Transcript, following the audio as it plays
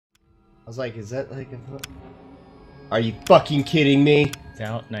I was like, is that like a... Are you fucking kidding me? It's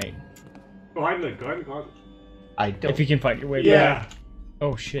out night. Go hide in the closet. I don't... If you can find your way Yeah. back.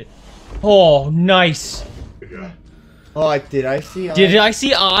 Oh shit. Oh, nice. Good job. Oh, did I see eyes? Did I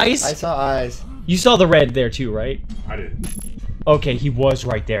see eyes? I saw eyes. You saw the red there too, right? I did. Okay, he was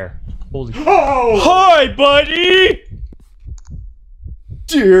right there. Holy. Oh! Hi, buddy.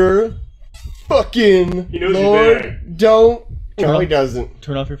 Dear fucking He knows you're Lord, there. don't. Turn No, off- he doesn't.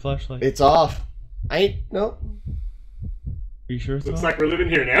 Turn off your flashlight. It's off. I ain't... Nope. Are you sure it's Looks off? like we're living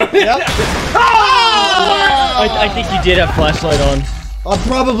here now. Yep. I think you did have flashlight on. I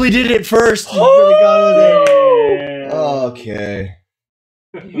probably did it first. Before we got in there. Okay.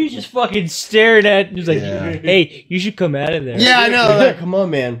 You just fucking stared at. He was like, Yeah. "Hey, you should come out of there." Yeah, I know. Like, come on,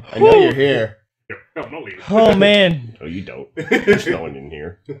 man. I know you're here. No, don't leave. Oh man. No, you don't. There's no one in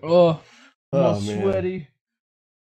here. Oh, Oh, I'm man. sweaty.